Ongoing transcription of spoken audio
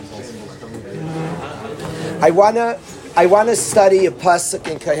I wanna study a pasuk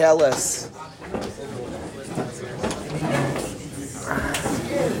in Koheles.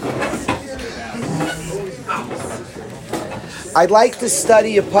 I'd like to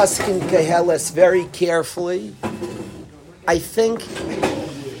study a pasuk in Koheles very carefully. I think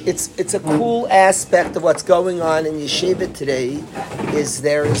it's a cool aspect of what's going on in Yeshiva today. Is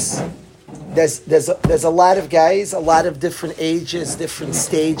there's a lot of guys, a lot of different ages, different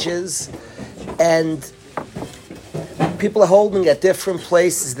stages, and people are holding at different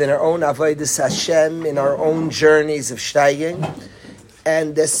places in our own avodas Hashem, in our own journeys of steiging.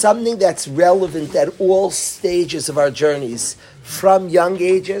 And there's something that's relevant at all stages of our journeys, from young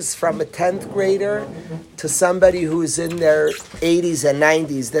ages, from a 10th grader to somebody who's in their 80s and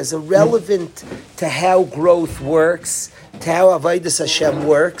 90s. There's a relevant to how growth works, to how avodas Hashem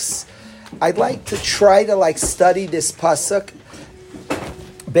works. I'd like to try to study this pasuk.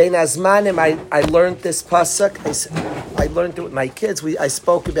 Bein Azmanim, I learned this pasuk. I learned it with my kids. I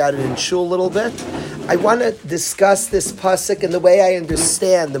spoke about it in shul a little bit. I want to discuss this pasuk in the way I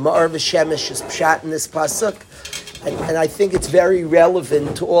understand the Ma'or V'Shemesh is pshat in this pasuk, and I think it's very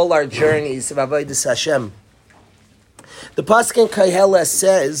relevant to all our journeys of avodas Hashem. The pasuk in Koheles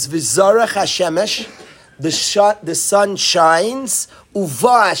says, "V'zarach Hashemesh," the sun shines,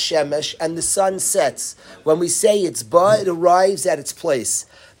 uva Hashemesh, and the sun sets. When we say it's ba, it arrives at its place.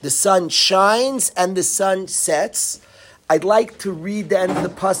 The sun shines and the sun sets. I'd like to read the end of the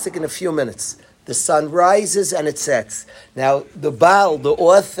pasuk in a few minutes. The sun rises and it sets. Now, the Baal, the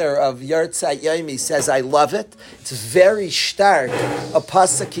author of Yartzat Yomi, says, I love it. It's very stark. A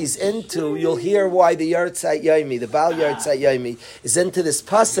pasuk he's into. You'll hear why the Yartzat Yomi, the Baal Yartzat Yomi, is into this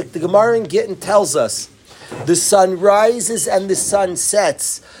pasuk. The Gemara in Gittin tells us, the sun rises and the sun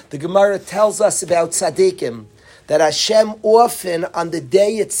sets. The Gemara tells us about tzaddikim, that Hashem often, on the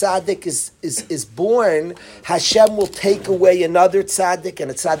day a tzaddik is born, Hashem will take away another tzaddik,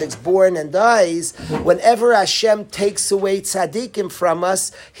 and a tzaddik's born and dies. Whenever Hashem takes away tzaddikim from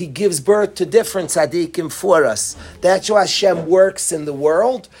us, He gives birth to different tzaddikim for us. That's how Hashem works in the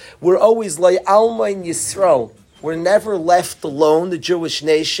world. We're always like Almain Yisrael. We're never left alone, the Jewish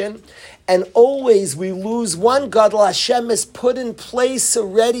nation. And always we lose one gadol. Hashem has put in place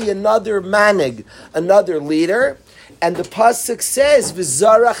already another manig, another leader. And the pasuk says,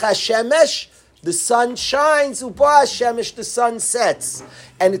 "V'zarach Hashemesh," the sun shines, uba Hashemesh, the sun sets.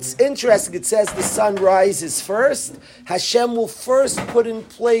 And it's interesting, it says the sun rises first. Hashem will first put in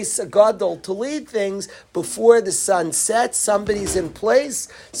place a gadol to lead things before the sun sets. Somebody's in place.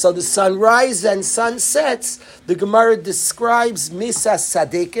 So the sun rises and sun sets. The Gemara describes Misas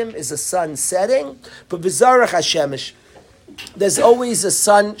Tzadikim as a sun setting. But V'zarach Hashemesh, there's always a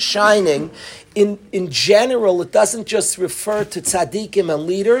sun shining. In general, it doesn't just refer to tzaddikim and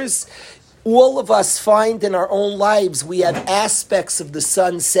leaders. All of us find in our own lives we have aspects of the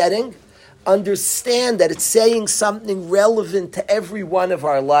sun setting. Understand that it's saying something relevant to every one of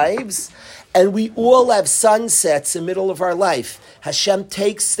our lives. And we all have sunsets in the middle of our life. Hashem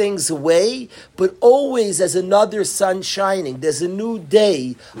takes things away, but always there's another sun shining. There's a new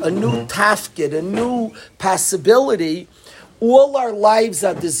day, a new tafkid, a new possibility. All our lives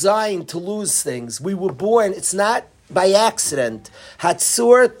are designed to lose things. We were born, it's not by accident.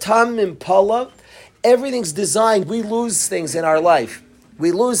 Hatzur, Tam, Impala, everything's designed. We lose things in our life.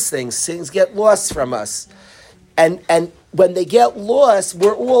 We lose things. Things get lost from us. And when they get lost,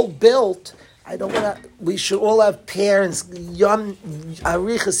 we're all built. We should all have parents,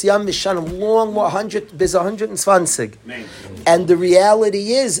 Arichas Yam Mishanim, long, 120. And the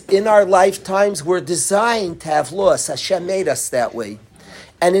reality is, in our lifetimes, we're designed to have loss. Hashem made us that way.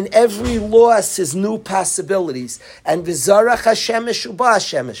 And in every loss is new possibilities. And V'zarach Hashemesh uba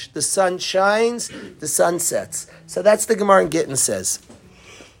Hashemesh, the sun shines, the sun sets. So that's the Gemara in Gittin says.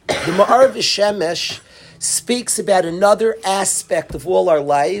 The Ma'or V'Shemesh speaks about another aspect of all our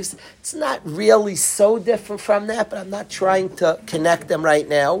lives. It's not really so different from that, but I'm not trying to connect them right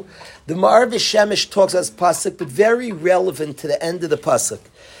now. The Ma'or V'Shemesh talks as pasuk, but very relevant to the end of the pasuk.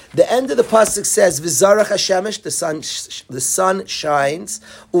 The end of the pasuk says, "V'zarach Hashemesh," the sun shines.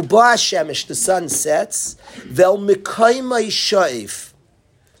 Uba Hashemesh, the sun sets. Vel mikaymai sha'if,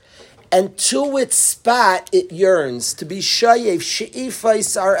 and to its spot it yearns. To be sha'if,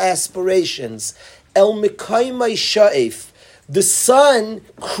 she'ifais are aspirations. El mikaymai sha'if, the sun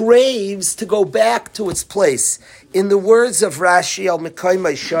craves to go back to its place. In the words of Rashi, El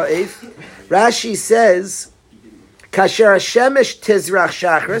mikaymai sha'if, Rashi says, Kasher Hashemesh tizrach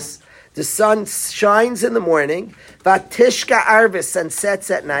shachris, the sun shines in the morning, vatishka arvis, and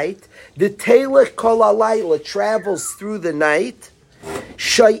sets at night, the telech kol halayla, travels through the night,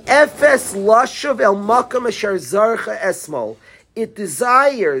 Shayefes lashav el makam asher zarcha esmol. It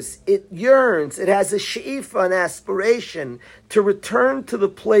desires, it yearns, it has a she'ifa, an aspiration to return to the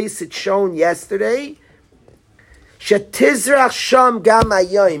place it's shown yesterday. Shetizrach sham gam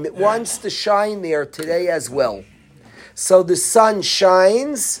hayom. It wants to shine there today as well. So the sun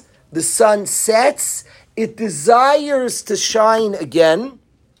shines, the sun sets, it desires to shine again.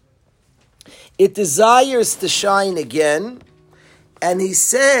 It desires to shine again. And he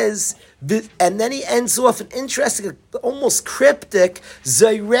says, and then he ends off an interesting, almost cryptic,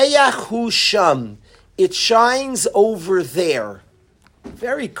 Zayreach hu sham. It shines over there.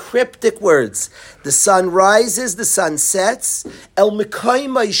 Very cryptic words. The sun rises, the sun sets. El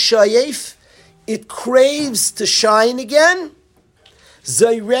mekayma shayef. It craves to shine again.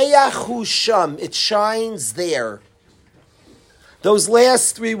 Zayreach hu sham. It shines there. Those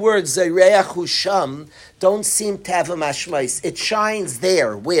last three words, Zayreach hu sham, don't seem to have a mashmais. It shines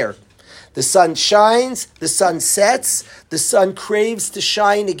there. Where? The sun shines, the sun sets, the sun craves to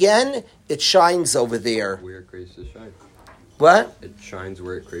shine again, it shines over there. Where it craves to shine. What? It shines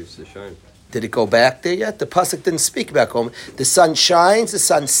where it craves to shine. Did it go back there yet? The pasuk didn't speak back home. The sun shines, the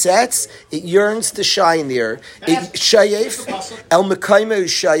sun sets, it yearns to shine there. It shayef, el mekayma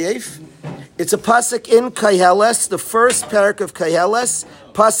shayef. It's a pasuk in Koheles, the first parak of Koheles,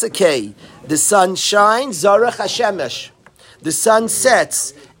 pasuk K. The sun shines, zarach hashemesh. The sun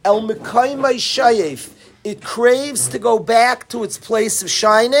sets, el mekayma shayef. It craves to go back to its place of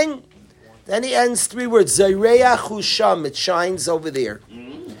shining. Then he ends three words, Zayreach hu sham. It shines over there.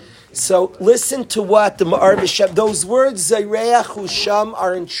 So listen to what the Ma'ar B'Shem, those words, Zayreach hu sham,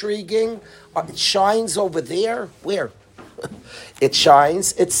 are intriguing. It shines over there. Where? It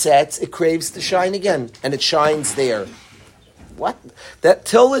shines, it sets, it craves to shine again, and it shines there. What? That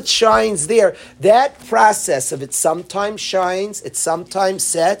till it shines there, that process of it sometimes shines, it sometimes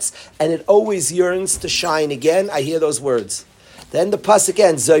sets, and it always yearns to shine again. I hear those words. Then the pasuk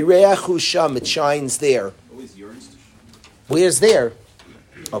again, Zayreach hu sham, it shines there. Always yearns to shine. Where's there?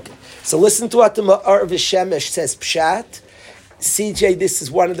 Okay. So listen to what the Ma'ar V'Shemesh says, Pshat. CJ, this is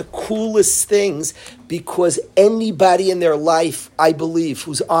one of the coolest things because anybody in their life, I believe,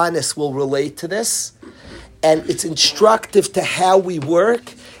 who's honest will relate to this. And it's instructive to how we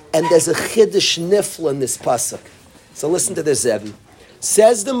work. And there's a chiddush nifla in this pasuk. So listen to this, Zevi.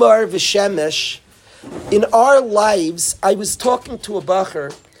 Says the Ma'ar V'Shemesh, in our lives, I was talking to a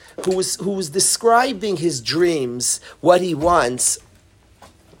bacher who was describing his dreams, what he wants.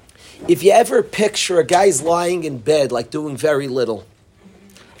 If you ever picture a guy's lying in bed, like doing very little,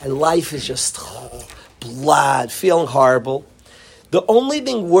 and life is just blood, feeling horrible, the only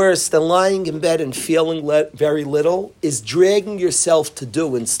thing worse than lying in bed and feeling very little is dragging yourself to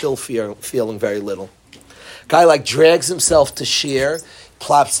do and still feeling very little. Guy like drags himself to shear,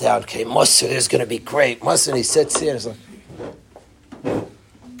 plops down, okay, Musser, this is going to be great. Musser, and he sits there and he's like,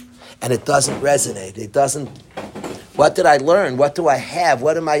 and it doesn't resonate. It doesn't. What did I learn? What do I have?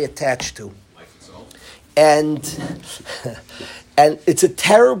 What am I attached to? Life itself. And it's a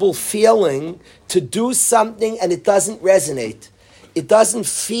terrible feeling to do something and it doesn't resonate. It doesn't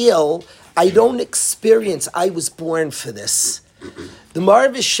feel, I don't experience, I was born for this. The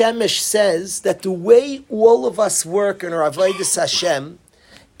Ma'ar V'Shemesh says that the way all of us work in our Avodas Hashem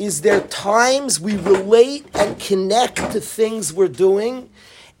is there are times we relate and connect to things we're doing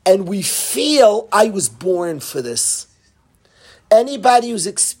and we feel, I was born for this. Anybody who's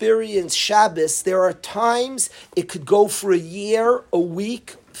experienced Shabbos, there are times it could go for a year, a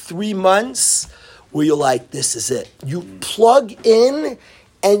week, 3 months, where you're like, this is it. You plug in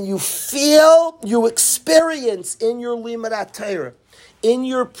and you feel, you experience in your Limud HaTorah, in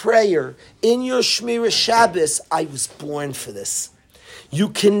your prayer, in your Shmira Shabbos, I was born for this. You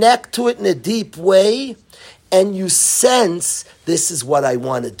connect to it in a deep way and you sense, this is what I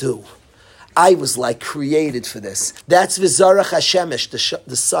want to do. I was like created for this. That's V'zarach HaShemesh,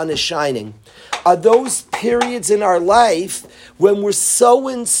 the sun is shining. Are those periods in our life when we're so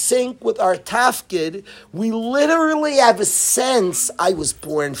in sync with our tafkid, we literally have a sense, I was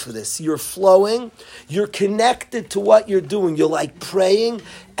born for this. You're flowing, you're connected to what you're doing. You're like praying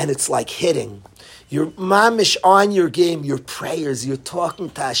and it's like hitting. You're mamish on your game, your prayers, you're talking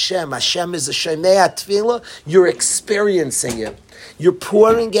to Hashem. Hashem is a shemei tefillah, you're experiencing it. You're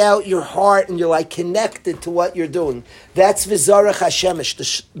pouring out your heart and you're like connected to what you're doing. That's V'zarach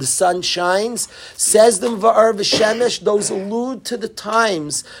HaShemesh. The sun shines. Says them V'ar V'Shemesh. Those allude to the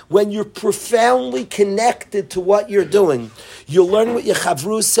times when you're profoundly connected to what you're doing. You learn with your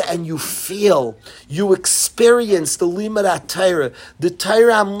chavrusa and you feel, you experience the limud HaTorah. The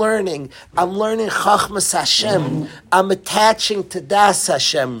Torah I'm learning Chachmas Hashem. I'm attaching to Das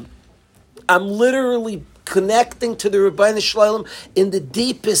Hashem. I'm literally connecting to the Rebbeinu Shalom in the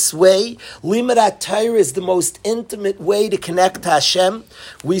deepest way. Limud HaTorah is the most intimate way to connect to Hashem.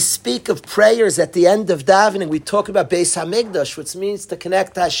 We speak of prayers at the end of davening. We talk about Beis HaMikdash, which means to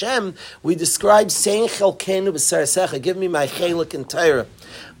connect to Hashem. We describe saying Chelkenu b'Sarasecha, give me my chelik in Torah.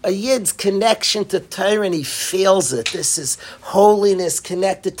 A Yid's connection to Torah, and he feels it. This is holiness,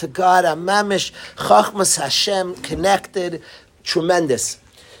 connected to God. Amamish, Chachmas Hashem, connected, tremendous.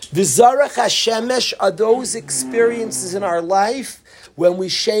 V'zarach HaShemesh are those experiences in our life when we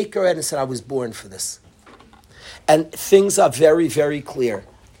shake our head and say, I was born for this. And things are very, very clear.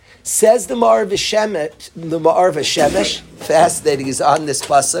 Says the Ma'ar V'Shemesh, fascinating, is on this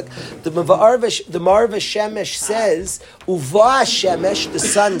pasuk. The Ma'ar V'Shemesh says, Uva Shemesh, the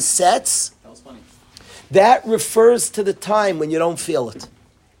sun sets. That refers to the time when you don't feel it.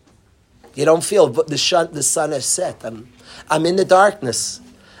 You don't feel it, but the sun has set. I'm in the darkness.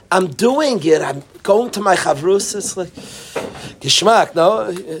 I'm doing it. I'm going to my chavrus. It's like, geschmack,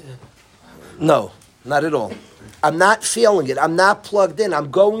 no, not at all. I'm not feeling it. I'm not plugged in.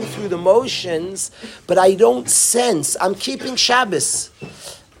 I'm going through the motions, but I don't sense. I'm keeping Shabbos.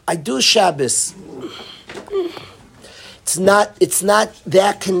 I do Shabbos. It's not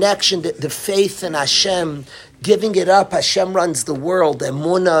that connection, the faith in Hashem, giving it up. Hashem runs the world.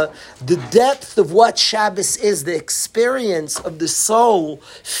 Emunah, the depth of what Shabbos is, the experience of the soul,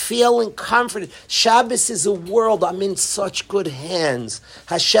 feeling comforted. Shabbos is a world. I'm in such good hands.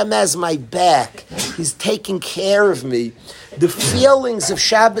 Hashem has my back. He's taking care of me. The feelings of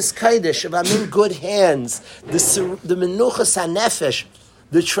Shabbos Kodesh, of I'm in good hands, the menuchas hanefesh,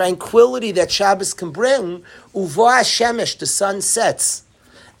 the tranquility that Shabbos can bring, uva Shemesh, the sun sets.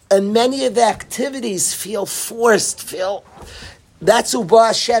 And many of the activities feel forced, that's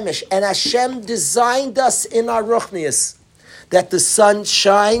Uba Shemesh. And Hashem designed us in our Ruchnius, that the sun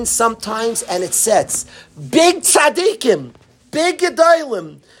shines sometimes and it sets. Big tzaddikim, big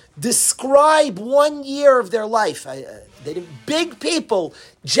gedolim, describe 1 year of their life. Big people,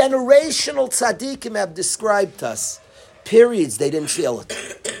 generational tzaddikim have described us. Periods, they didn't feel it.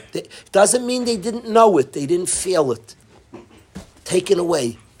 It doesn't mean they didn't know it, they didn't feel it. Taken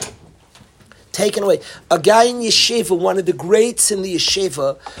away. A guy in yeshiva, one of the greats in the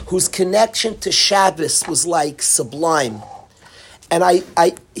yeshiva, whose connection to Shabbos was like sublime. And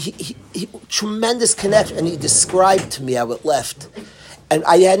he tremendous connection, and he described to me how it left. And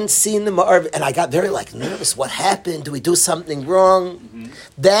I hadn't seen the Ma'ar, and I got very nervous. What happened? Do we do something wrong? Mm-hmm.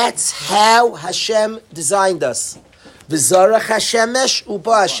 That's how Hashem designed us. V'zarach HaShemesh uba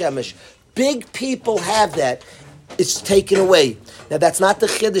HaShemesh. Big people have that. It's taken away. Now that's not the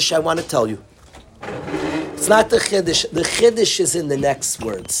chiddush I want to tell you. It's not the chiddush. The chiddush is in the next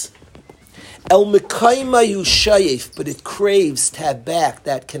words. El mekayma yushayif, but it craves to have back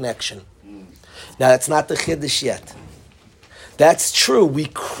that connection. Now that's not the chiddush yet. That's true. We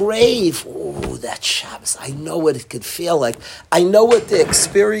crave, that Shabbos. I know what it could feel like. I know what the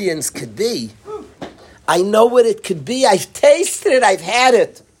experience could be. I know what it could be. I've tasted it. I've had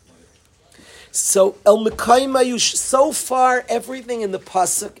it. So El Mekayma Yush. So far, everything in the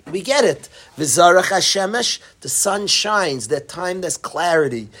pasuk we get it. V'zarach HaShemesh, the sun shines. That time there's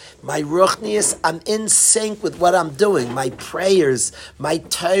clarity. My ruchnius, I'm in sync with what I'm doing. My prayers, my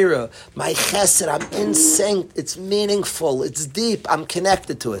Torah, my chesed, I'm in sync. It's meaningful. It's deep. I'm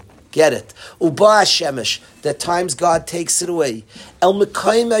connected to it. Get it. Uba HaShemesh, that times God takes it away. El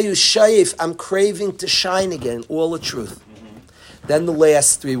Mekayma Yushayif, I'm craving to shine again. All the truth. Then the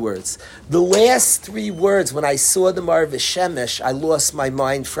last three words. The last three words, when I saw the Ma'ar V'Shemesh, I lost my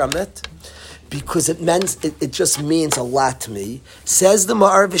mind from it because it just means a lot to me. Says the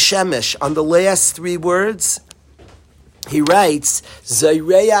Ma'ar V'Shemesh on the last three words, he writes,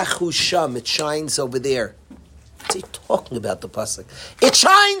 Zayreach Husham, it shines over there. What's he talking about, the pasuk? It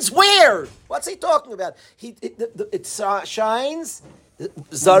shines where? What's he talking about? It shines,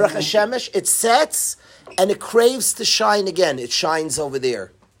 Zarach HaShemesh, it sets, and it craves to shine again. It shines over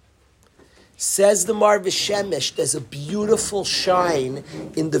there. Says the Ma'ar V'Shemesh, there's a beautiful shine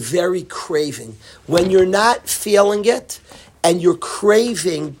in the very craving. When you're not feeling it, and you're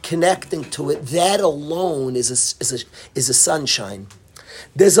craving, connecting to it, that alone is a sunshine.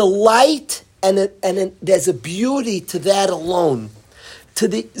 There's a light and there's a beauty to that alone. To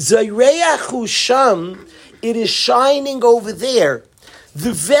the Zayreach Husham, it is shining over there.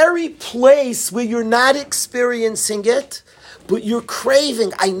 The very place where you're not experiencing it, but you're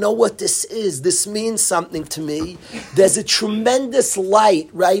craving, I know what this is. This means something to me. There's a tremendous light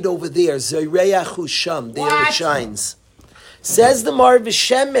right over there. Zayreach Husham, there it shines. Says the Mar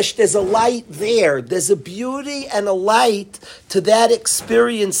V'Shemesh, there's a light there. There's a beauty and a light to that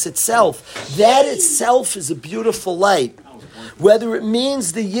experience itself. That itself is a beautiful light. Whether it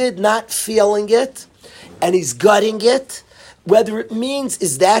means the Yid not feeling it, and he's gutting it, whether it means,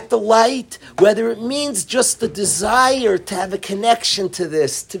 is that the light? Whether it means just the desire to have a connection to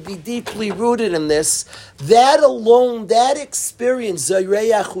this, to be deeply rooted in this, that alone, that experience,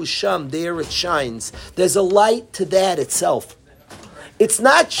 Zayreach Husham, there it shines. There's a light to that itself. It's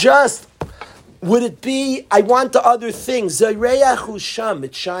not just, would it be, I want the other thing. Zayreach Husham,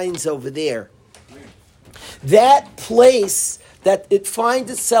 it shines over there. That place that it finds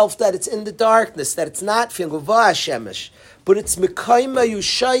itself, that it's in the darkness, that it's not feeling, Shemesh, but it's Mekayma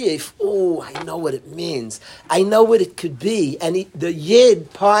Yushayif. Oh, I know what it means. I know what it could be. And the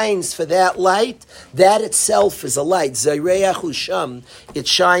Yid pines for that light. That itself is a light. Zayreach Husham. It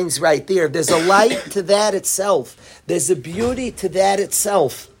shines right there. There's a light to that itself. There's a beauty to that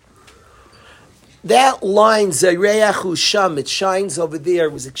itself. That line, Zayreach Husham, it shines over there,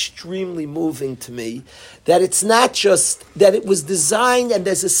 was extremely moving to me. That it's not just, that it was designed and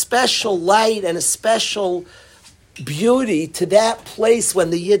there's a special light and a special beauty to that place when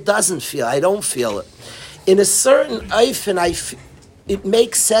the Yid doesn't feel. I don't feel it. In a certain eifin, it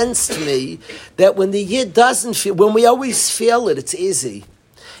makes sense to me that when the Yid doesn't feel, when we always feel it, it's easy.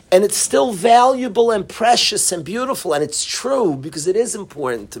 And it's still valuable and precious and beautiful, and it's true because it is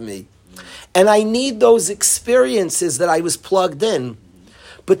important to me. And I need those experiences that I was plugged in.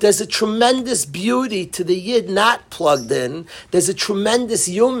 But there's a tremendous beauty to the Yid not plugged in. There's a tremendous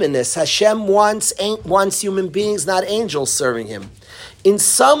humanness. Hashem wants human beings, not angels, serving Him. In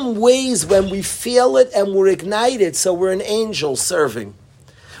some ways, when we feel it and we're ignited, so we're an angel serving.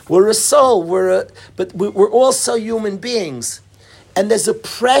 We're a soul, but we're also human beings. And there's a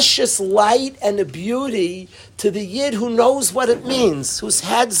precious light and a beauty to the Yid who knows what it means, who's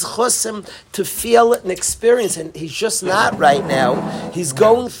had zchusim to feel it and experience it. And he's just not right now. He's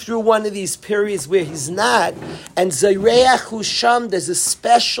going through one of these periods where he's not. And Zayreach Husham, there's a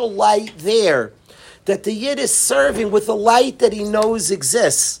special light there that the Yid is serving with a light that he knows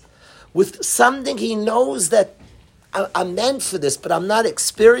exists, with something he knows that I'm meant for this, but I'm not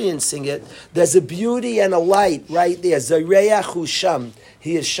experiencing it. There's a beauty and a light right there. Zayreach Husham,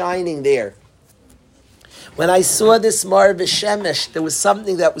 he is shining there. When I saw this Mar V'Shemesh, there was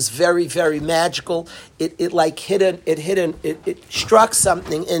something that was very, very magical. It struck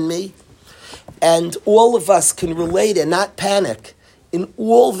something in me, and all of us can relate and not panic. In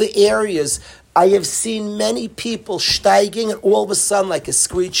all the areas, I have seen many people steiging, and all of a sudden, like a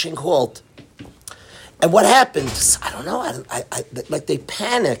screeching halt. And what happened? I don't know. Like they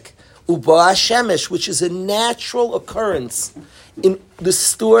panic. Uba Shemesh, which is a natural occurrence in the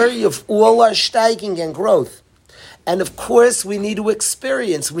story of all our steiging and growth. And of course, we need to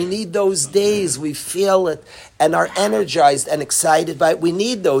experience. We need those days. We feel it and are energized and excited by it. We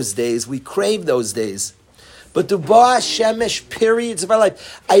need those days. We crave those days. But the Uba Shemesh periods of our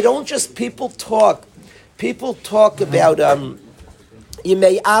life, I don't just, people talk about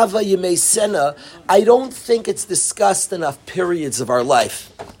Yemei Ava, Yemei Sena. I don't think it's discussed enough periods of our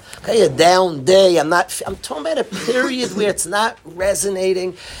life. Okay, a down day. I'm talking about a period where it's not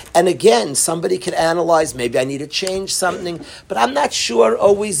resonating. And again, somebody could analyze, maybe I need to change something, but I'm not sure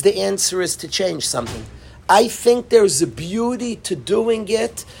always the answer is to change something. I think there's a beauty to doing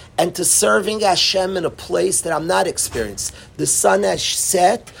it and to serving Hashem in a place that I'm not experienced. The sun has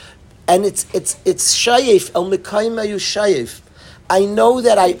set, and it's shayif, el mekayma yu shayif. I know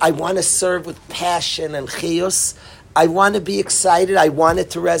that I want to serve with passion and chiyus. I want to be excited. I want it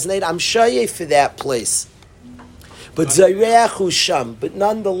to resonate. I'm shayef for that place. But Zayreach Husham. But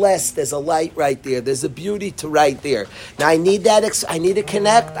nonetheless, there's a light right there. There's a beauty to right there. Now I need that. I need to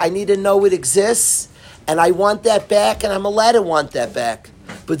connect. I need to know it exists, and I want that back, and I'm allowed to want that back.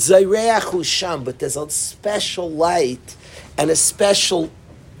 But Zayreach Husham. But there's a special light and a special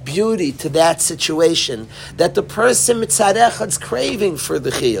beauty to that situation that the person mitzad echad's craving for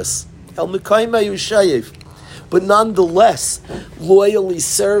the chiyus. El mekayma yu shayif. But nonetheless, loyally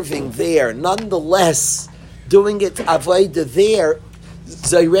serving there, nonetheless, doing it avodah there,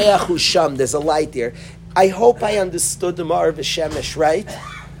 Zayreach Husham, there's a light there. I hope I understood the Mar V'Shemesh right.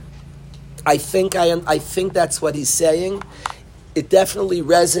 I think that's what he's saying. it definitely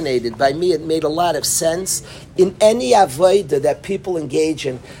resonated by me. It made a lot of sense. In any avodah that people engage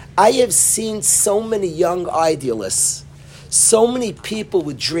in, I have seen so many young idealists, so many people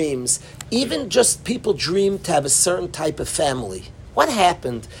with dreams, even just people dream to have a certain type of family. What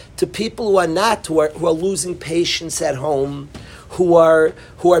happened to people who are losing patience at home, who are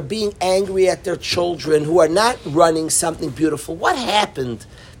being angry at their children, who are not running something beautiful? What happened?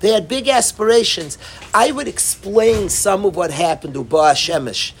 They had big aspirations. I would explain some of what happened to Ba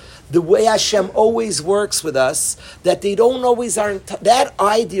Hashemish. The way Hashem always works with us, that they don't always that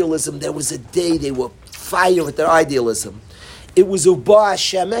idealism, there was a day they were fire with their idealism. It was Uba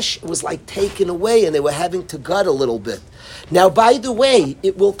Hashemish, it was like taken away and they were having to gut a little bit. Now, by the way,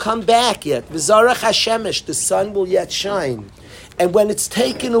 it will come back yet. V'zarach Hashemish, the sun will yet shine. And when it's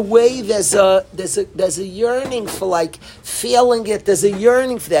taken away, there's a yearning for like feeling it. There's a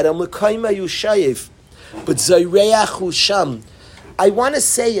yearning for that. But Zayreach Husham. I want to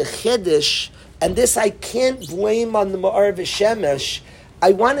say a chiddush, and this I can't blame on the Ma'ar V'Shemesh.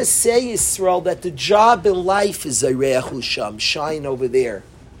 I want to say, Yisrael, that the job in life is Zayreach Husham, shine over there.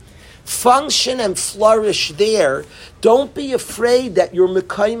 Function and flourish there. Don't be afraid that you're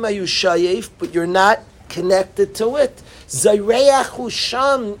Mekayma Yushayef, but you're not connected to it. Zayreach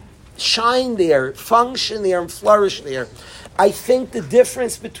Husham, shine there, function there, and flourish there. I think the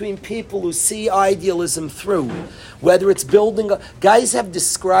difference between people who see idealism through, whether it's building, guys have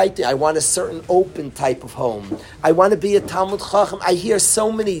described it, I want a certain open type of home. I want to be a Talmud Chacham. I hear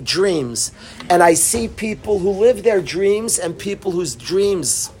so many dreams, and I see people who live their dreams and people whose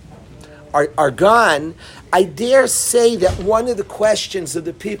dreams are gone. I dare say that one of the questions of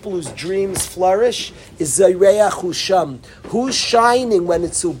the people whose dreams flourish is Zayreach Husham. Who's shining when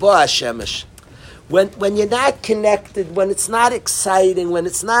it's Uba Hashemish? When you're not connected, when it's not exciting, when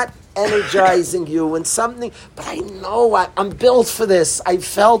it's not energizing you, when something, but I know I'm built for this. I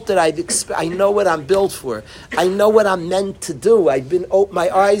felt it. I know what I'm built for. I know what I'm meant to do. My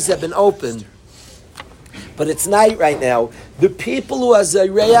eyes have been opened. But it's night right now. The people who are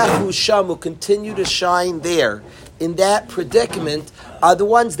Zayreach Husham, who continue to shine there, in that predicament, are the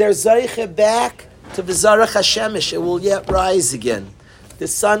ones, they're Zayche back to V'zarach Hashemish. It will yet rise again. The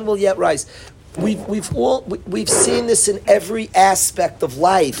sun will yet rise. We've seen this in every aspect of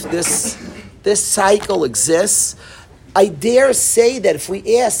life. This cycle exists. I dare say that if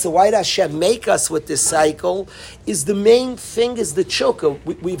we ask, so why does Hashem make us with this cycle? Is the main thing is the chukka.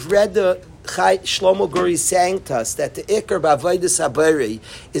 We've read the Shlomo Guri sang to us that the Iker B'Avodas Habari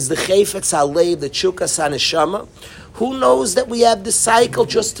is the Chayfetz Halev, the Chukas HaNeshama. Who knows that we have the cycle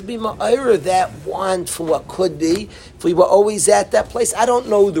just to be ma'ira that want for what could be? If we were always at that place, I don't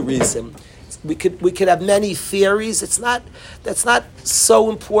know the reason. We could have many theories. That's not so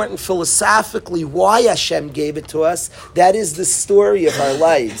important philosophically why Hashem gave it to us. That is the story of our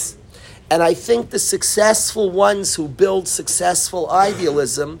lives. And I think the successful ones who build successful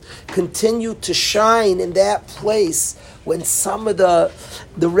idealism continue to shine in that place when some of the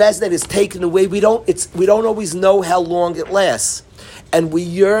rest that is taken away. We don't always know how long it lasts. And we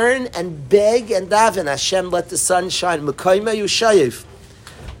yearn and beg and daven, Hashem, let the sun shine. Mekayma Yushayev.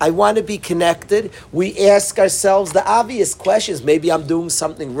 I want to be connected. We ask ourselves the obvious questions. Maybe I'm doing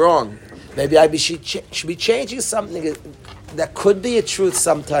something wrong. Maybe I should be changing something. That could be a truth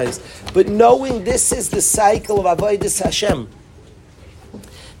sometimes. But knowing this is the cycle of Avodas Hashem,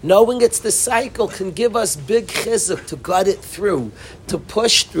 knowing it's the cycle can give us big chizuk to gut it through, to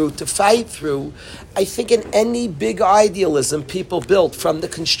push through, to fight through. I think in any big idealism people built, from the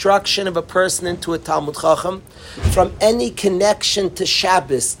construction of a person into a Talmud Chacham, from any connection to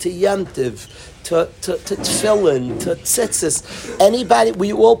Shabbos, to Yom Tov, to Tefillin, to Tzitzis, anybody,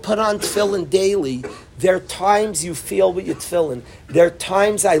 we all put on Tefillin daily. There are times you feel with your tefillin. There are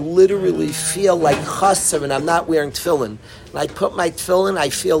times I literally feel like chasser and I'm not wearing tefillin. And I put my tefillin,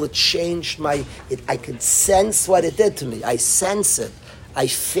 I feel it changed I can sense what it did to me. I sense it. I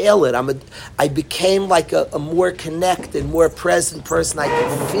feel it. I became like a more connected, more present person. I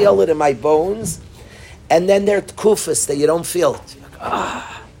can feel it in my bones. And then there are tkufas that you don't feel it.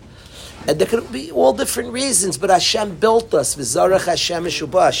 And there could be all different reasons, but Hashem built us. V'zarach Hashemish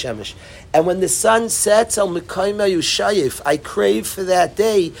uba Hashemish. And when the sun sets, al mekayma yushayif, I crave for that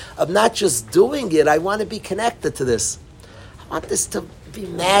day of not just doing it. I want to be connected to this. I want this to be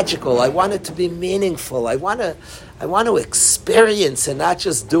magical. I want it to be meaningful. I want to experience and not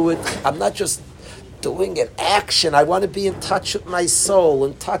just do it. I'm not just doing an action. I want to be in touch with my soul,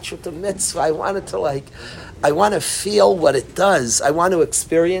 in touch with the mitzvah. I want to feel what it does. I want to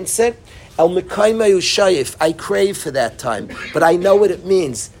experience it. El Mekayma Yushayif, I crave for that time. But I know what it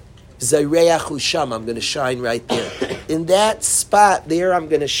means. Zayreach Usham, I'm going to shine right there. In that spot, there I'm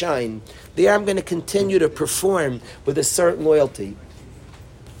going to shine. There I'm going to continue to perform with a certain loyalty.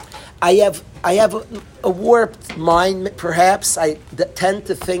 I have a warped mind, perhaps. I tend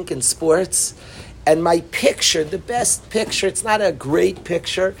to think in sports. And my picture, the best picture, it's not a great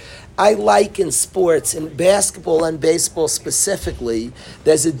picture. I like in sports, in basketball and baseball specifically,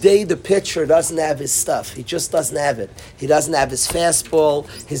 there's a day the pitcher doesn't have his stuff. He just doesn't have it. He doesn't have his fastball.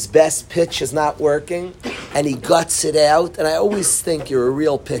 His best pitch is not working. And he guts it out. And I always think you're a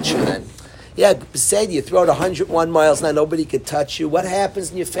real pitcher then. Yeah, say you throw it 101 miles now, nobody could touch you. What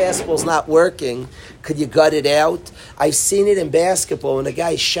happens when your fastball's not working? Could you gut it out? I've seen it in basketball when a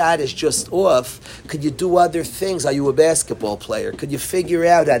guy's shot is just off. Could you do other things? Are you a basketball player? Could you figure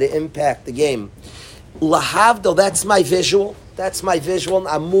out how to impact the game? Lahavdil, that's my visual. That's my visual.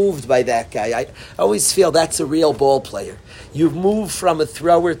 I'm moved by that guy. I always feel that's a real ball player. You've moved from a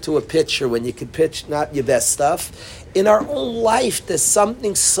thrower to a pitcher when you can pitch not your best stuff. In our own life, there's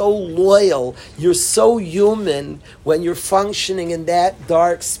something so loyal. You're so human when you're functioning in that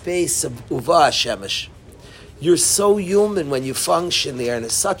dark space of Uva Shemesh. You're so human when you function there, and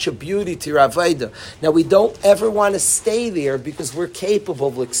it's such a beauty to your Avodah. Now, we don't ever want to stay there because we're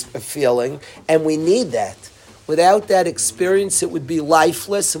capable of feeling, and we need that. Without that experience, it would be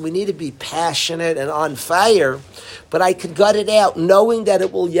lifeless, and we need to be passionate and on fire. But I could gut it out, knowing that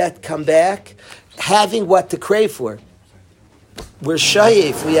it will yet come back, having what to crave for. We're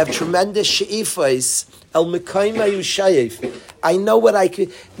shayif. We have tremendous she'ifais. El mekayma yu shayif. I know what I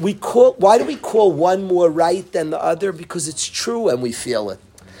could. Why do we call one more right than the other? Because it's true and we feel it.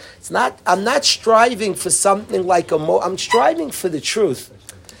 It's not. I'm not striving for something like I'm striving for the truth.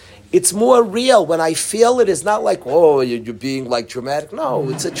 It's more real when I feel it. It's not like, oh, you're being like dramatic. No,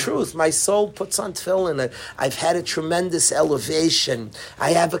 it's a truth. My soul puts on tefillin. I've had a tremendous elevation.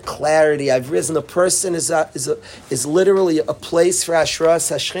 I have a clarity. I've risen. A person is literally a place for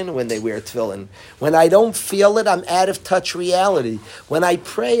Ashras Hashchina when they wear tefillin. When I don't feel it, I'm out of touch reality. When I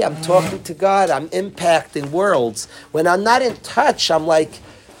pray, I'm talking to God. I'm impacting worlds. When I'm not in touch, I'm like,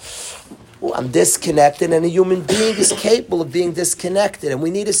 I'm disconnected, and a human being is capable of being disconnected, and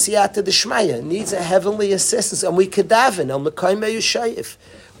we need a siyata d'shmaya. It needs a heavenly assistance, and we could daven, el mekayma yu shayif.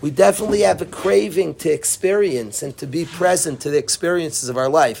 We definitely have a craving to experience and to be present to the experiences of our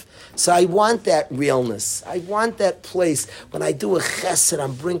life. So I want that realness. I want that place. When I do a chesed,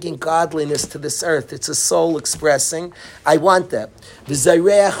 I'm bringing godliness to this earth. It's a soul expressing. I want that.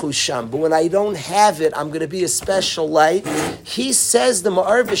 But when I don't have it, I'm going to be a special light. He says, the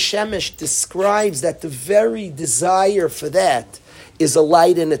Ma'ar V'Shemesh describes that the very desire for that is a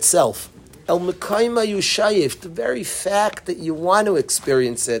light in itself. El Mekayma Yu Shayif, the very fact that you want to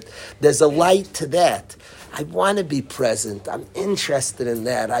experience it, there's a light to that. I want to be present. I'm interested in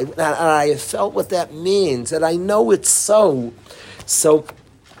that. I have felt what that means, and I know it's so. So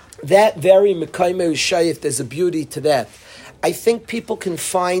that very Mekayma Yu Shayif, there's a beauty to that. I think people can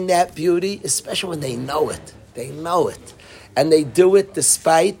find that beauty, especially when they know it. They know it. And they do it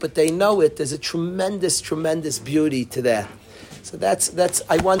despite, but they know it. There's a tremendous, tremendous beauty to that. So that's.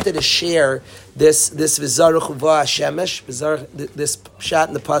 I wanted to share this V'zarach Uva Shemesh, this shot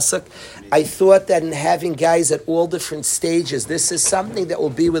in the pasuk. I thought that in having guys at all different stages, this is something that will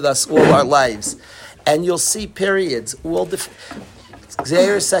be with us all our lives, and you'll see periods all different.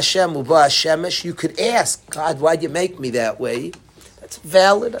 Gzeirus Hashem Uva Shemesh. You could ask God, why'd you make me that way? That's a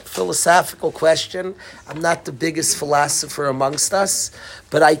valid philosophical question. I'm not the biggest philosopher amongst us,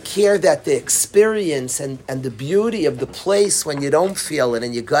 but I care that the experience and the beauty of the place when you don't feel it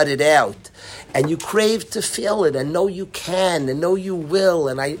and you gut it out and you crave to feel it and know you can and know you will,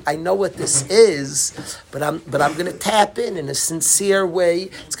 and I know what this is, but I'm going to tap in a sincere way.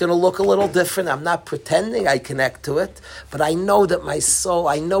 It's going to look a little different. I'm not pretending I connect to it, but I know that my soul,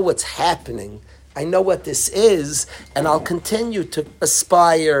 I know what's happening. I know what this is, and I'll continue to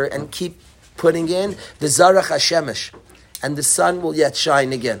aspire and keep putting in the Zarach Hashemesh, and the sun will yet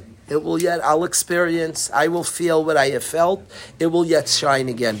shine again. It will yet, I'll experience, I will feel what I have felt, it will yet shine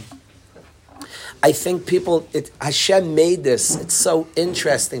again. I think Hashem made this, it's so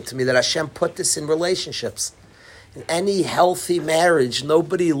interesting to me that Hashem put this in relationships. In any healthy marriage,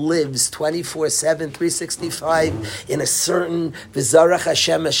 nobody lives 24/7, 365 in a certain V'zarach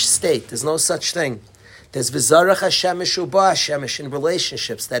Hashemesh state. There's no such thing. There's V'zarach Hashemesh Uba Hashemesh in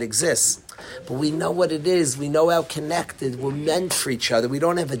relationships that exists. But we know what it is. We know how connected. We're meant for each other. We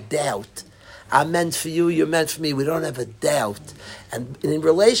don't have a doubt. I'm meant for you, you're meant for me. We don't have a doubt. And in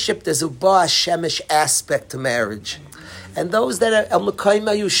relationship, there's a Ba Shemish aspect to marriage. And those that are El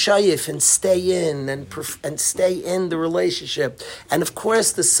Mekayma Yushayif and stay in and stay in the relationship. And of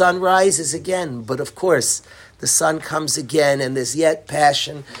course, the sun rises again. But of course, the sun comes again, and there's yet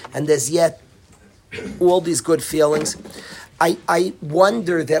passion, and there's yet all these good feelings. I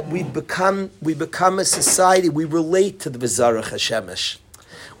wonder that we become a society, we relate to the V'zarach HaShemesh.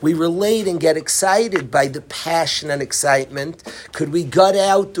 We relate and get excited by the passion and excitement. Could we gut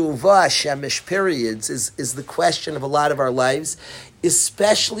out the Uva Shemesh periods is the question of a lot of our lives,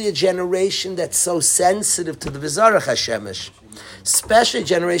 especially a generation that's so sensitive to the V'zarach HaShemesh. Especially a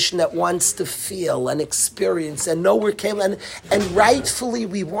generation that wants to feel and experience and know where it came, and rightfully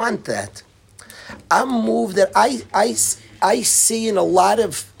we want that. I'm moved that I see in a lot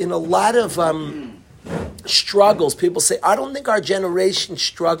of struggles. People say, I don't think our generation's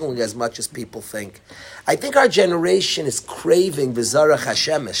struggling as much as people think. I think our generation is craving V'zarach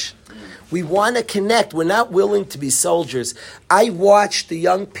HaShemesh. We want to connect. We're not willing to be soldiers. I watch the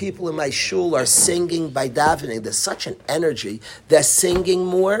young people in my shul are singing by davening. There's such an energy. They're singing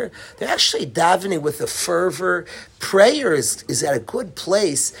more. They're actually davening with a fervor. Prayer is at a good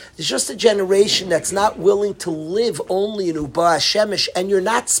place. There's just a generation that's not willing to live only in Uba Shemesh, and you're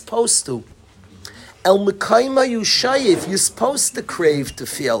not supposed to. El Mekayma Yushayif, you're supposed to crave to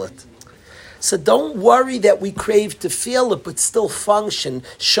feel it. So don't worry that we crave to feel it, but still function.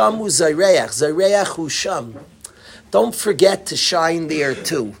 Shamu Zayreach hu Sham. Don't forget to shine there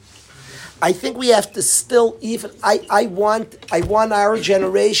too. I think we have to still I want our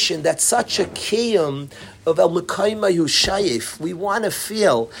generation that's such a kiyum of El Mekayma Yushayif. We want to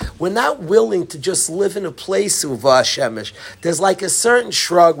feel. We're not willing to just live in a place of Shemesh. There's like a certain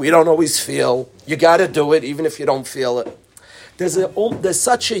shrug we don't always feel. You got to do it even if you don't feel it. There's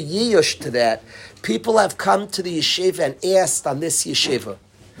such a yiyush to that. People have come to the yeshiva and asked on this yeshiva.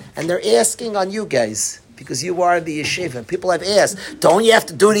 And they're asking on you guys, because you are the yeshiva. And people have asked, don't you have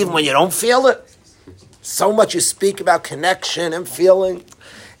to do it even when you don't feel it? So much you speak about connection and feeling.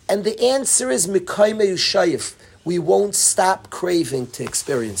 And the answer is, Mekayma Yushayif. We won't stop craving to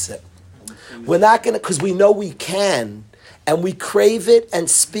experience it. We're not going to, because we know we can. And we crave it and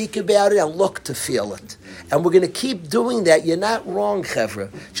speak about it and look to feel it. And we're going to keep doing that. You're not wrong,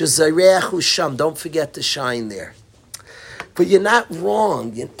 Chevra. Just Zayreach hu Sham. Don't forget to shine there. But you're not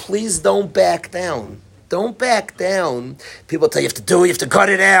wrong. Please don't back down. Don't back down. People tell you have to do it, you have to gut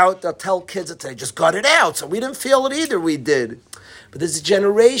it out. They'll tell kids, they'll tell you, just gut it out. So we didn't feel it either, we did. But there's a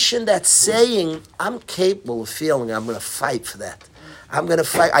generation that's saying, I'm capable of feeling, I'm going to fight for that. I'm going to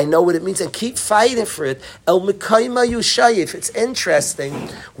fight. I know what it means. And keep fighting for it. El Mekayma Yushayif. It's interesting.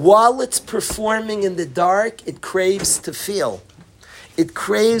 While it's performing in the dark, it craves to feel. It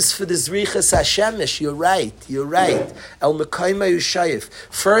craves for the Zrichas HaShemesh. You're right. El Mekayma Yushayif.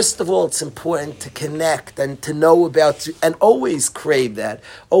 First of all, it's important to connect and to know about, and always crave that.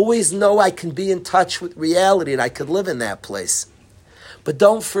 Always know I can be in touch with reality and I could live in that place. But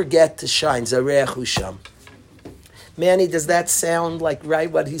don't forget to shine. Zayreach hu Sham. Manny, does that sound like right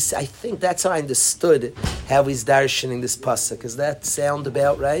what he said? I think that's how I understood how he's darshaning this pasuk. Does that sound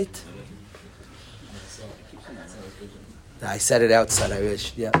about right? I said it outside, I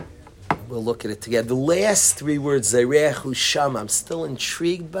wish. Yeah. We'll look at it together. The last three words, Zayreach hu Sham, I'm still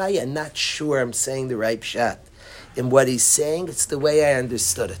intrigued by and not sure I'm saying the right pshat. In what he's saying, it's the way I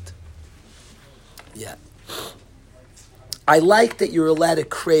understood it. Yeah. I like that you're allowed to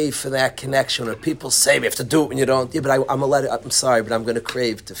crave for that connection. Or people say we have to do it when you don't. Yeah, but I'm sorry, but I'm going to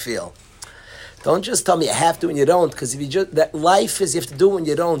crave to feel. Don't just tell me you have to when you don't, because if you just that life is you have to do it when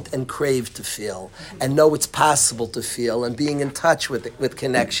you don't and crave to feel and know it's possible to feel and being in touch with it, with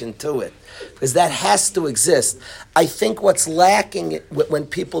connection to it, because that has to exist. I think what's lacking when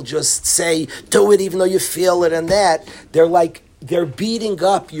people just say do it even though you feel it and that they're beating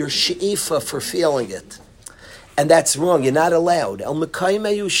up your she'ifa for feeling it. And that's wrong. You're not allowed. El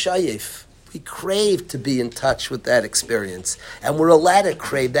Mekayma Yushayif. We crave to be in touch with that experience. And we're allowed to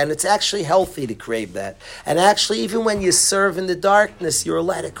crave that. And it's actually healthy to crave that. And actually, even when you serve in the darkness, you're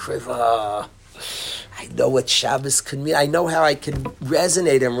allowed to crave, I know what Shabbos can mean. I know how I can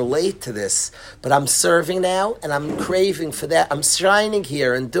resonate and relate to this. But I'm serving now, and I'm craving for that. I'm shining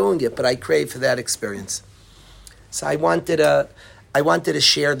here and doing it, but I crave for that experience. So I wanted to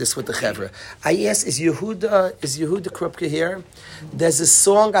share this with the Chevra. I asked, is Yehuda Krupke here? There's a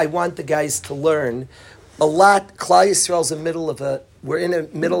song I want the guys to learn. A lot, Klal Yisrael's we're in the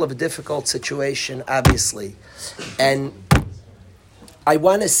middle of a difficult situation, obviously. And I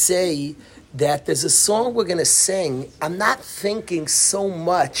want to say that there's a song we're going to sing. I'm not thinking so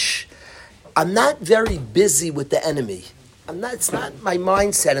much I'm not very busy with the enemy. It's not my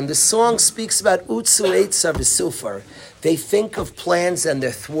mindset. And the song speaks about Utsu Eitza V'Sufar. They think of plans and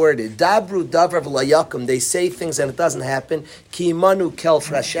they're thwarted. Dabru Davar V'Layakum. They say things and it doesn't happen. Ki Imanu Kel,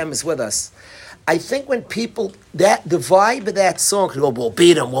 for Hashem is with us. I think when people, the vibe of that song, could go, we'll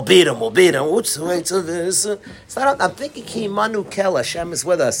beat him. Utsu Eitza V'Sufar. I'm thinking Ki Imanu Kel, Hashem is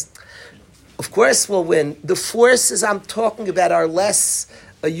with us. Of course we'll win. The forces I'm talking about are less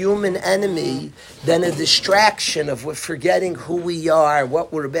a human enemy than a distraction of we're forgetting who we are,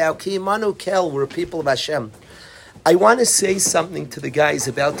 what we're about. Ki Imanu Kel, we're a people of Hashem. I want to say something to the guys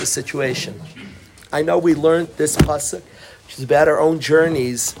about the situation. I know we learned this pasuk, which is about our own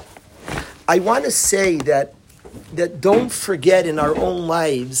journeys. I want to say that don't forget in our own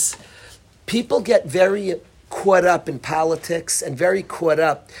lives, people get very caught up in politics and very caught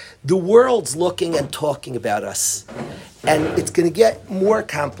up. The world's looking and talking about us. And it's going to get more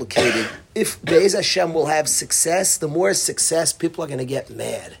complicated. If Be'ez Hashem will have success, the more success, people are going to get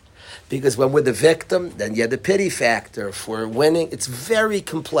mad. Because when we're the victim, then you have the pity factor. If we're winning, it's very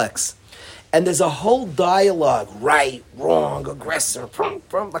complex. And there's a whole dialogue, right, wrong, aggressor,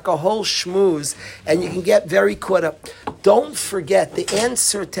 like a whole schmooze, and you can get very caught up. Don't forget, the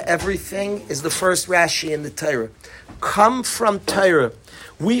answer to everything is the first Rashi in the Torah. Come from Torah.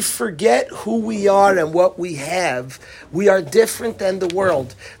 We forget who we are and what we have. We are different than the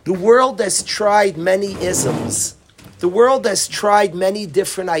world. The world has tried many isms. The world has tried many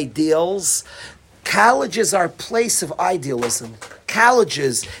different ideals. Colleges are a place of idealism.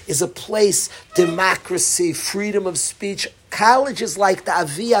 Colleges is a place, democracy, freedom of speech. College is like the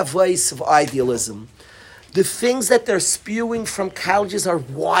avi avos of idealism. The things that they're spewing from colleges are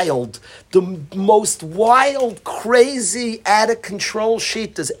wild. The most wild, crazy, out-of-control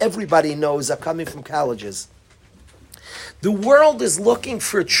shittas everybody knows are coming from colleges. The world is looking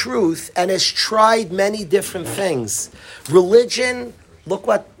for truth and has tried many different things. Religion, look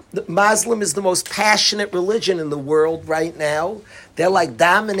what, Muslim is the most passionate religion in the world right now. They're like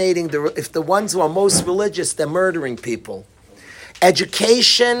dominating, if the ones who are most religious, they're murdering people.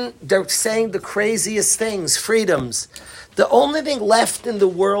 Education, they're saying the craziest things, freedoms. The only thing left in the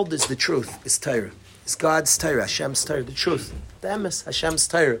world is the truth, is Torah. It's God's Torah, Hashem's Torah, the truth. The emes, Hashem's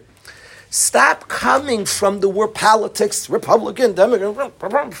Torah. Stop coming from the word politics, Republican, Democrat,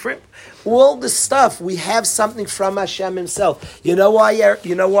 all the stuff. We have something from Hashem Himself. You know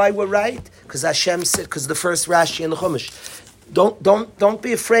why we're right? Because Hashem said, because the first Rashi in the Chumash. Don't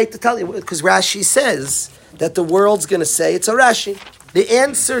be afraid to tell you, because Rashi says that the world's going to say it's a Rashi. The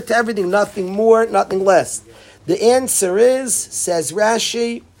answer to everything, nothing more, nothing less. The answer is, says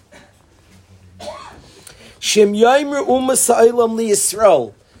Rashi, Shem Yaimer Umas Ha'olam Li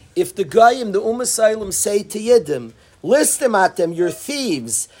Yisrael. If the Goyim, the Umas Ha'olam, say to Yiddim, list them at them, you're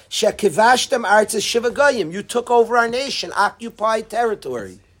thieves. Shekivashtem Artzes Shiva Goyim. You took over our nation, occupied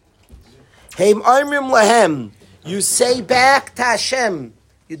territory. Heim Oimrim Lahem. You say back to Hashem.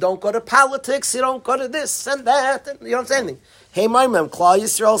 You don't go to politics, you don't go to this and that, and you don't say anything. Hey, my mem, Klal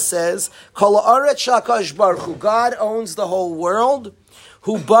Yisrael says, Kol ha'aretz shakadosh baruch hu, God owns the whole world.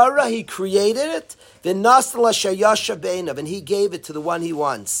 Hu bara, He created it. V'nasal asher yashav beinav, and He gave it to the one He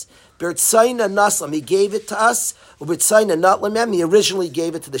wants. B'rtzayna naslam, He gave it to us. U'b'rtzayna not lemem, He originally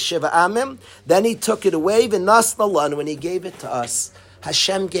gave it to the Shiva Amim. Then He took it away. V'nasal lanu, when He gave it to us.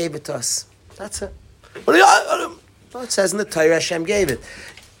 Hashem gave it to us. That's it. Well, it says in the Torah, Hashem gave it.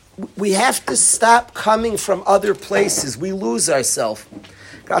 We have to stop coming from other places. We lose ourselves.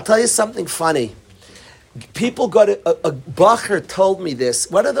 I'll tell you something funny. People go to, a Bacher told me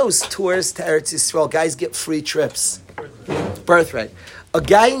this. What are those tours to Eretz Yisrael? Guys get free trips. Birthright. A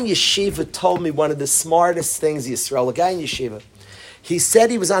guy in Yeshiva told me one of the smartest things, Yisrael, a guy in Yeshiva. He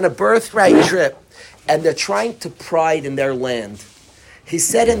said he was on a birthright trip, and they're trying to pride in their land. He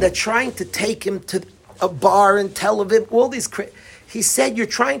said, and they're trying to take him to a bar in Tel Aviv, all these... He said, you're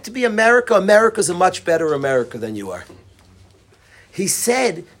trying to be America. America's a much better America than you are. He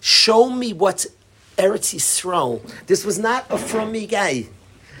said, show me what's Eretz Yisrael. This was not a from me guy.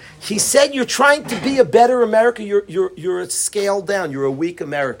 He said, you're trying to be a better America. You're scaled down. You're a weak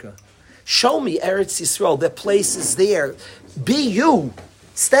America. Show me Eretz Yisrael. The place is there. Be you.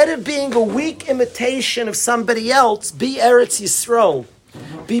 Instead of being a weak imitation of somebody else, be Eretz Yisrael.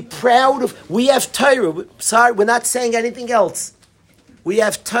 Be proud of, we have Torah. Sorry, we're not saying anything else. We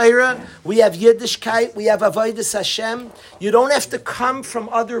have Torah, we have Yiddishkeit, we have Avodas Hashem. You don't have to come from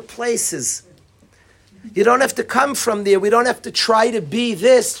other places. You don't have to come from there. We don't have to try to be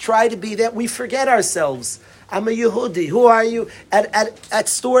this, try to be that. We forget ourselves. I'm a Yehudi. Who are you? At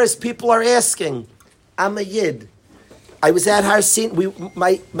stores, people are asking. I'm a Yid. I was at Har Sinai.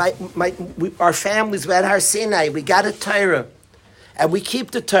 Our families were at Har Sinai. We got a Torah. And we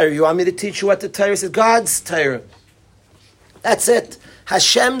keep the Torah. You want me to teach you what the Torah is? God's Torah. That's it.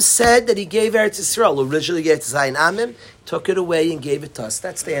 Hashem said that He gave Eretz Yisrael. Originally gave it to Zion Amim, took it away and gave it to us.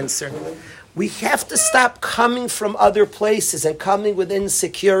 That's the answer. We have to stop coming from other places and coming with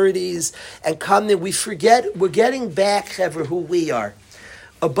insecurities and coming. We forget, we're getting back ever who we are.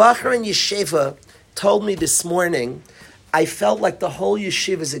 A Bacher in Yeshiva told me this morning, I felt like the whole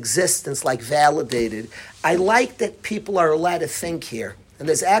yeshiva's existence like validated. I like that people are allowed to think here. And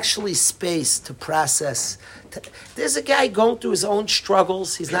there's actually space to process. There's a guy going through his own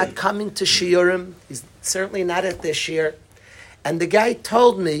struggles. He's not coming to shiurim. He's certainly not at this year. And the guy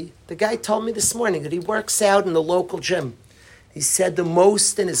told me this morning that he works out in the local gym. He said the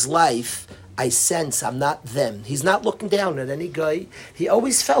most in his life, I sense I'm not them. He's not looking down at any guy. He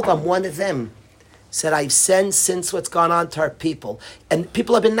always felt I'm one of them. Said, I've sensed since what's gone on to our people. And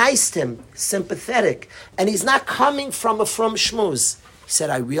people have been nice to him, sympathetic. And he's not coming from shmuz. He said,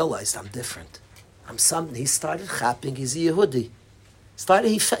 I realized I'm different. I'm something. He started chapping. He's a Yehudi.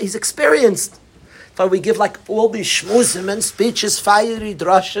 He's experienced. But we give like all these shmuzim and speeches, fiery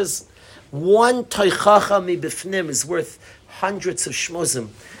drushes. One toichacha mibifnim is worth hundreds of shmuzim.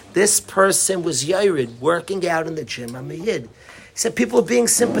 This person was Yared, working out in the gym. I'm a Yid. He said, people are being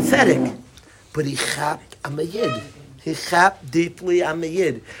sympathetic. But he chapped, I'm a Yid. He chapped deeply, I'm a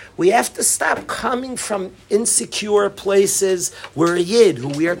Yid. We have to stop coming from insecure places. We're a Yid who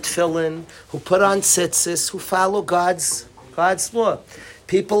wear tefillin, who put on tzitzis, who follow God's law.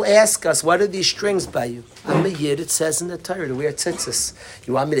 People ask us, what are these strings by you? I'm a Yid, it says in the Torah, to wear tzitzis.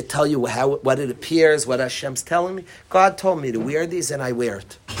 You want me to tell you what it appears, what Hashem's telling me? God told me to wear these and I wear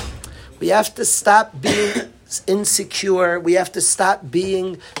it. We have to stop being insecure. We have to stop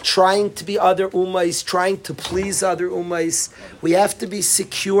trying to be other ummahs, trying to please other ummahs. We have to be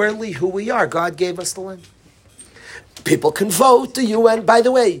securely who we are. God gave us the land. People can vote, the UN. By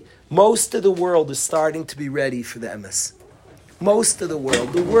the way, most of the world is starting to be ready for the MS. Most of the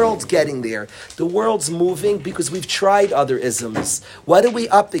world's getting there. The world's moving because we've tried other isms. What are we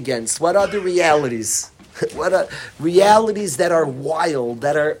up against? What are the realities? What are realities that are wild,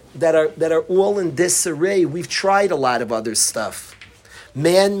 that are all in disarray? We've tried a lot of other stuff.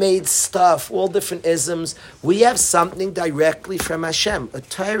 Man-made stuff, all different isms. We have something directly from Hashem, a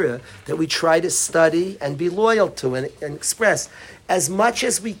Torah that we try to study and be loyal to and express. As much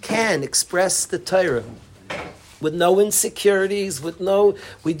as we can, express the Torah. With no insecurities,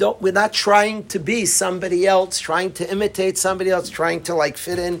 we're not trying to be somebody else, trying to imitate somebody else, trying to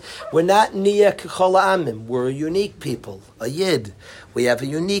fit in. We're not niyah k'chol ha'amim. We're a unique people, a Yid. We have a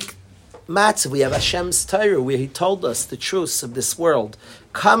unique matzah. We have Hashem's Torah where He told us the truths of this world.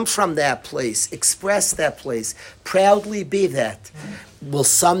 Come from that place, express that place, proudly be that. Will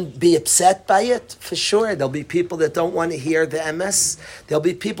some be upset by it? For sure. There'll be people that don't want to hear the MS. There'll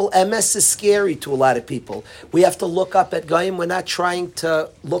be people, MS is scary to a lot of people. We have to look up at Goyim. We're not trying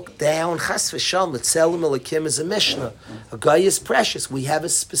to look down. Chas v'shalom, L'tzelem Elokim is a Mishnah. A Goy is precious. We have a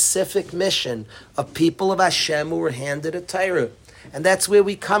specific mission of people of Hashem who were handed a Torah. And that's where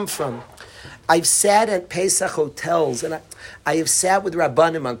we come from. I've sat at Pesach hotels, and I have sat with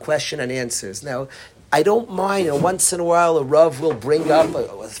Rabbanim on question and answers. Now, I don't mind, and once in a while a Rav will bring up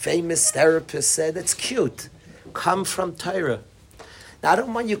a famous therapist said, that's cute. Come from Torah. Now, I don't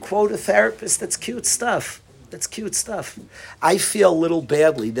mind you quote a therapist, that's cute stuff. That's cute stuff. I feel a little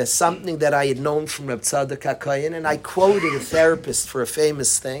badly. There's something that I had known from Reb Tzadok HaKohen, and I quoted a therapist for a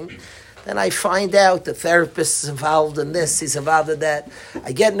famous thing. Then I find out the therapist is involved in this, he's involved in that.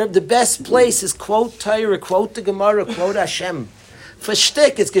 I get the best place is quote Torah, quote the Gemara, quote Hashem. For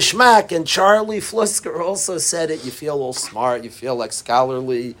shtick, it's geschmack, and Charlie Flusker also said it. You feel all smart, you feel like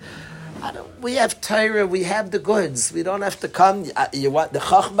scholarly. We have Torah, we have the goods. We don't have to come. You want the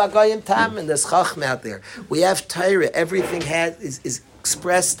Chachma Goyim Tam, and there's Chachma out there. We have Torah. Everything is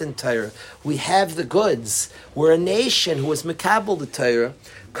expressed in Torah. We have the goods. We're a nation who is Mekabel the Torah.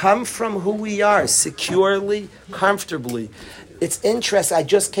 Come from who we are, securely, comfortably. It's interesting. I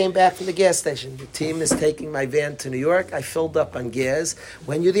just came back from the gas station. The team is taking my van to New York. I filled up on gas.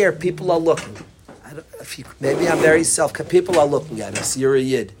 When you're there, people are looking. Maybe I'm very people are looking at us. You're a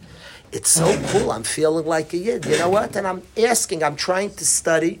Yid. It's so cool. I'm feeling like a Yid. You know what? And I'm trying to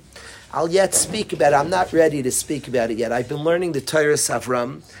study. I'll yet speak about it. I'm not ready to speak about it yet. I've been learning the Torah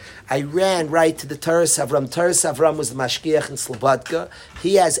Savram. I ran right to the Torah Savram. Torah Savram was the Mashgiach in Slobodka.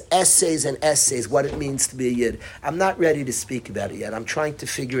 He has essays and essays, what it means to be a Yid. I'm not ready to speak about it yet. I'm trying to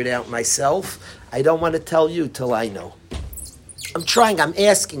figure it out myself. I don't want to tell you till I know. I'm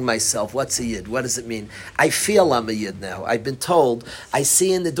asking myself, what's a Yid? What does it mean? I feel I'm a Yid now. I've been told, I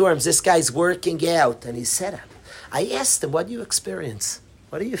see in the dorms, this guy's working out, and he said it. I asked him, what do you experience?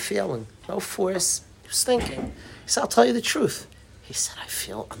 What are you feeling? No force. He was thinking. He said, I'll tell you the truth. He said, I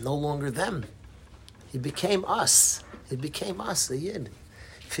feel I'm no longer them. He became us. He became us, a Yid.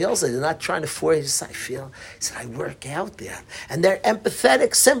 Feels it. They're not trying to force. He said, he said, I work out there. And they're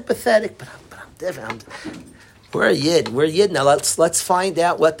empathetic, sympathetic, but I'm different. We're a Yid. We're a Yid now. Let's find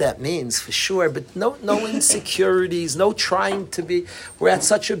out what that means for sure. But no insecurities, no trying to be. We're at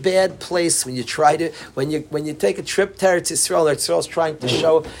such a bad place when you try to when you take a trip to Eretz Yisrael. Eretz Yisrael's trying to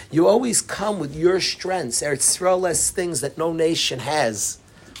show you always come with your strengths. Eretz Yisrael has things that no nation has.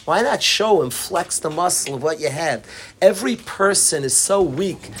 Why not show and flex the muscle of what you have? Every person is so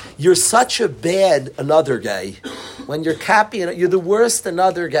weak. You're such a bad another guy. When you're copying, you're the worst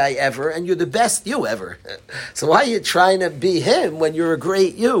another guy ever, and you're the best you ever. So why are you trying to be him when you're a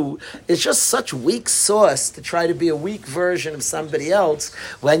great you? It's just such weak sauce to try to be a weak version of somebody else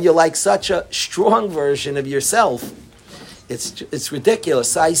when you're like such a strong version of yourself. It's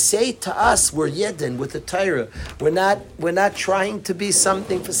ridiculous. I say to us, we're Yidden with the Torah. We're not trying to be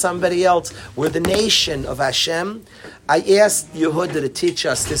something for somebody else. We're the nation of Hashem. I asked Yehuda to teach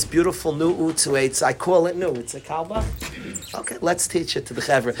us this beautiful new Utzuetz. I call it new. It's a kalba. Okay, let's teach it to the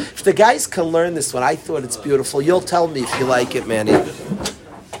Chevra. If the guys can learn this one, I thought it's beautiful. You'll tell me if you like it, Manny.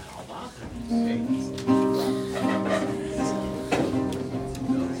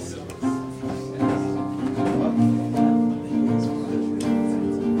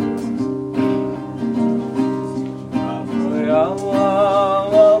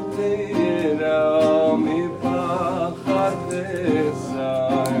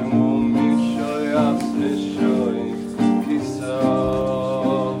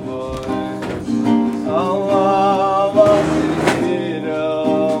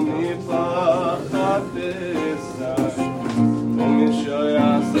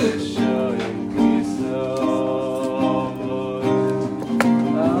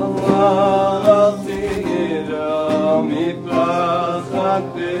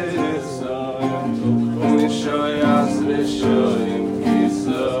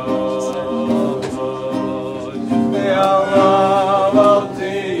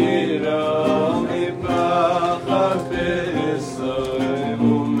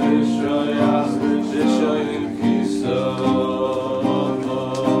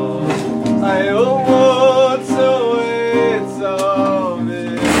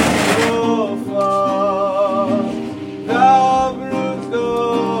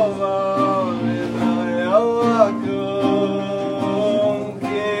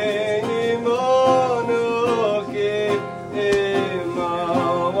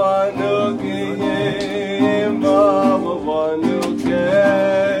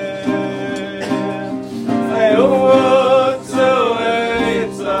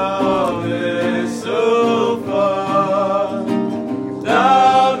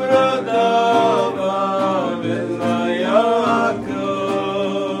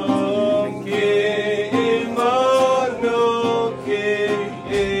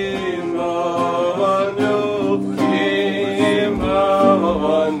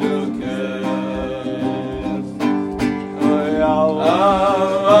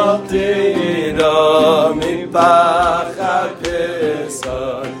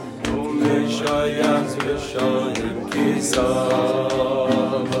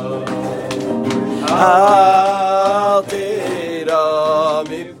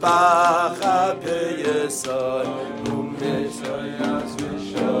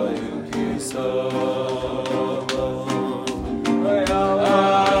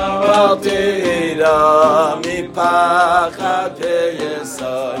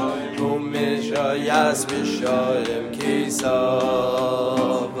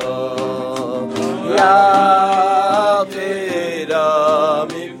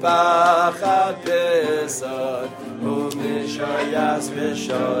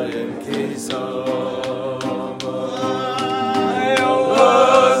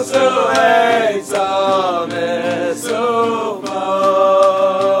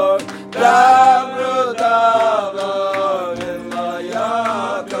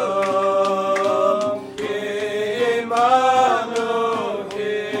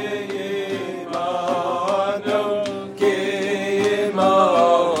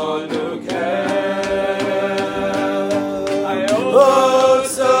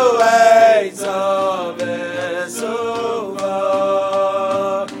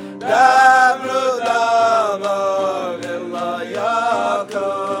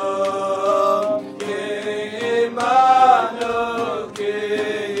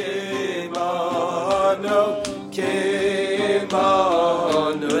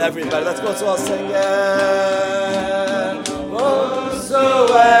 everybody. Let's go. So I'll sing it. Oh, so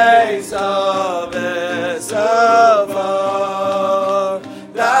wait, so this, so far.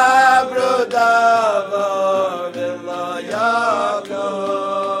 Dabru davo v'lo yakom.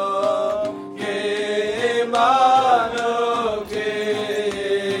 Kimano,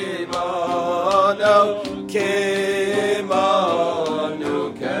 kimano, kimano,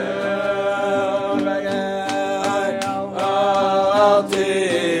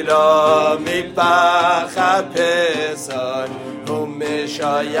 mipachat pesan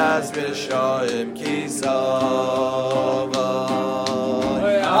umeshayaz v'shoim kisavon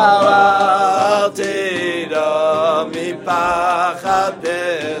al tira mipachat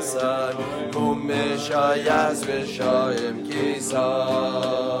pesan umeshayaz v'shoim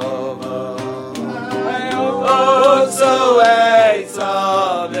kisavon so wait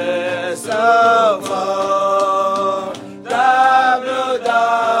on this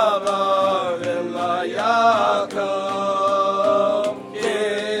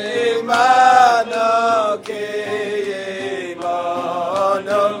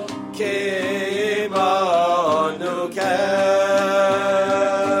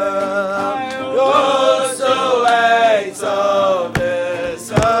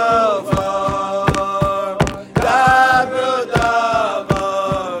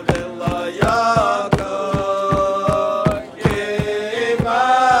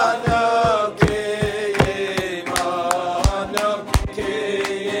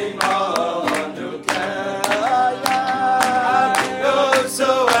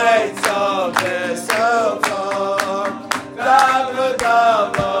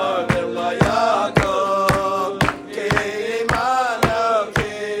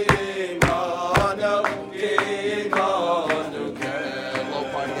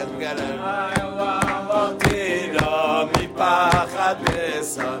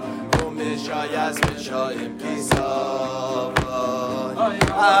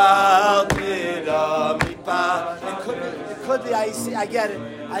I get it.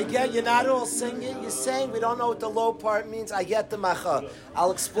 I get you're not all singing. You're saying we don't know what the low part means. I get the macha.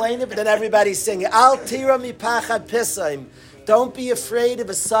 I'll explain it, but then everybody's singing. Al tira mipachad pisaim. Don't be afraid of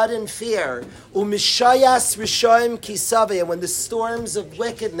a sudden fear. Umishayas rishoim kisaveh. When the storms of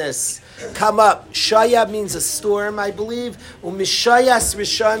wickedness come up, shaya means a storm, I believe. Umishayas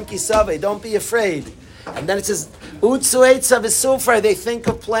rishoim kisaveh. Don't be afraid. And then it says, Utsuetza v'sufar, they think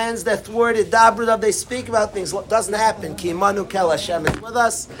of plans that thwarted, Dabrudav, they speak about things, doesn't happen. Ki imanu kel Hashem is with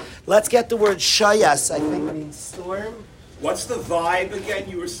us. Let's get the word shayas, I think means storm. What's the vibe again?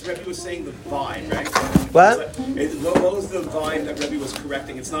 Rebbe was saying the vibe, right? What? What was the vibe that Rebbe was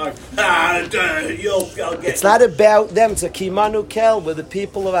correcting? It's not, I'll get It's not about them. It's a kimanu kel. We're the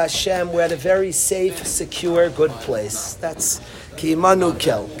people of Hashem. We're at a very safe, secure, good place. That's Kimanu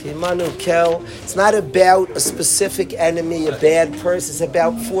kel. Kimanu kel. It's not about a specific enemy, a bad person. It's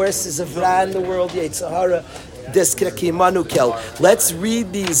about forces of Ra in the world, Yetzirah. This Kimanu kel. Let's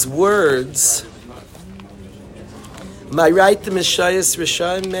read these words. Am I right to Mishayas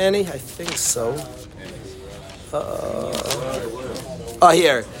Rishayim, Manny? I think so.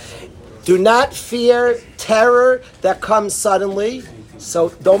 Here. Do not fear terror that comes suddenly. So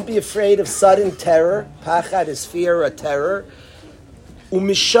don't be afraid of sudden terror. Pachad is fear or terror.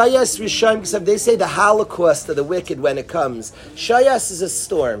 Umishayas Rishayim, they say the Holocaust of the wicked when it comes. Shayas is a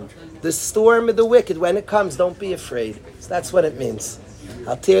storm. The storm of the wicked, when it comes, don't be afraid. So that's what it means.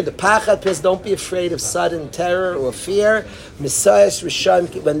 I'll tear the pachad pis. Don't be afraid of sudden terror or fear. Misayas Risham,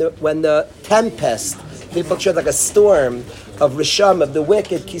 when the tempest, people show like a storm of Risham, of the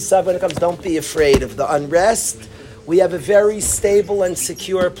wicked, kisav, when it comes, don't be afraid of the unrest. We have a very stable and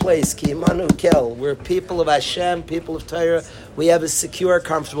secure place. Ki imanu kel. We're people of Hashem, people of Torah. We have a secure,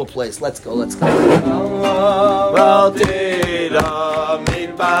 comfortable place. Let's go.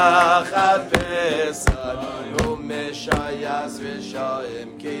 Meshayas v'shayim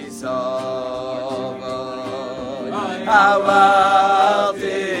kisavon Aval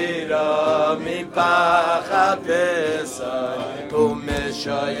tira mipachat pesach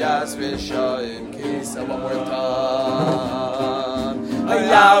Umeshayas v'shayim kisavon. One more time.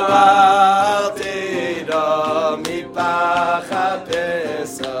 Aval tira mipachat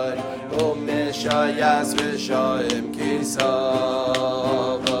pesach Umeshayas v'shayim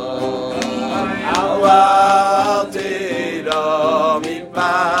kisavon Aval tira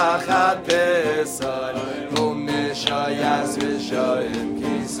mipachat pesach Umeshayas v'shayim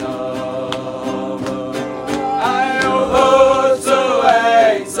kisavon Ayuhotzu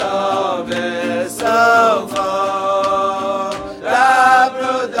eitzav v'sofar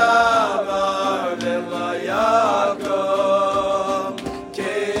Dabru davar v'lo yakom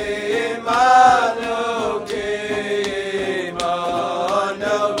Ki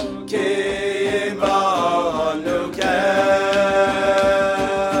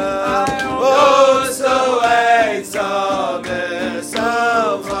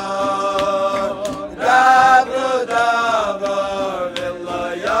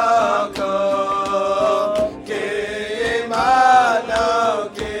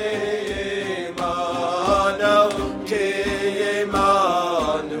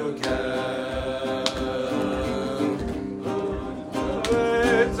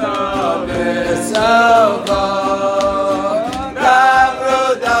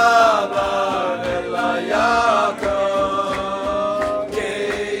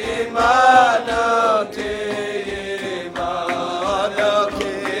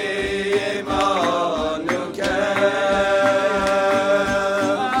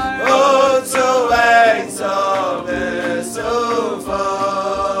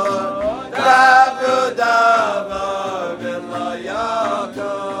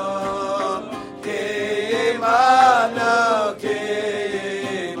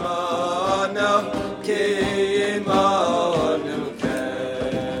Kema